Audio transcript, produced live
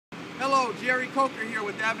Hello, Jerry Coker here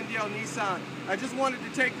with Avondale Nissan. I just wanted to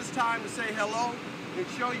take this time to say hello and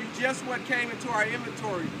show you just what came into our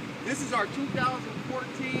inventory. This is our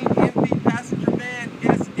 2014 MV passenger van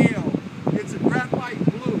SL. It's a graphite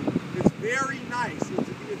blue. It's very nice.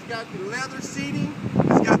 It's got the leather seating.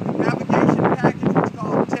 It's got the navigation package. It's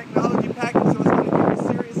called technology package, so it's going to give you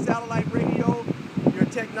Sirius satellite radio, your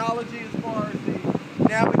technology as far as the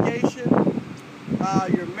navigation,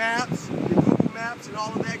 your maps, your Google Maps, and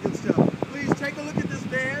all of that good stuff. Please take a look at this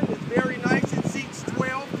van. It's very nice. It seats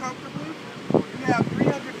 12 comfortably. You have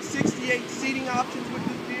 368 seating options with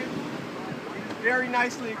this vehicle. It is very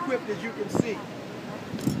nicely equipped, as you can see.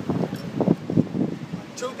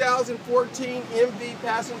 2014 MV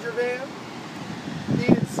passenger van,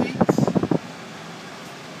 heated seats.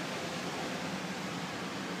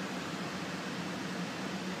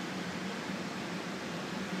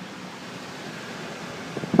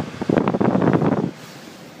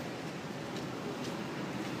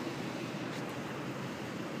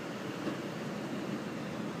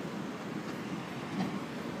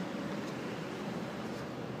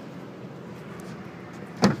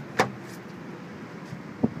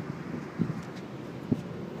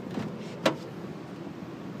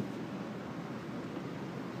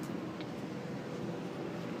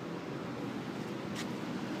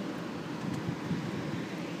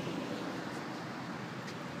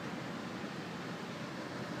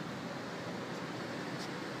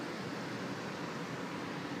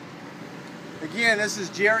 Again, this is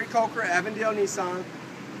Jerry Coker, Avondale Nissan.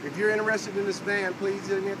 If you're interested in this van, please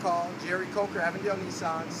give me a call. Jerry Coker, Avondale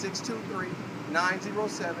Nissan,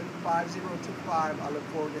 623-907-5025. I look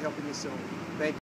forward to helping you soon. Thank you.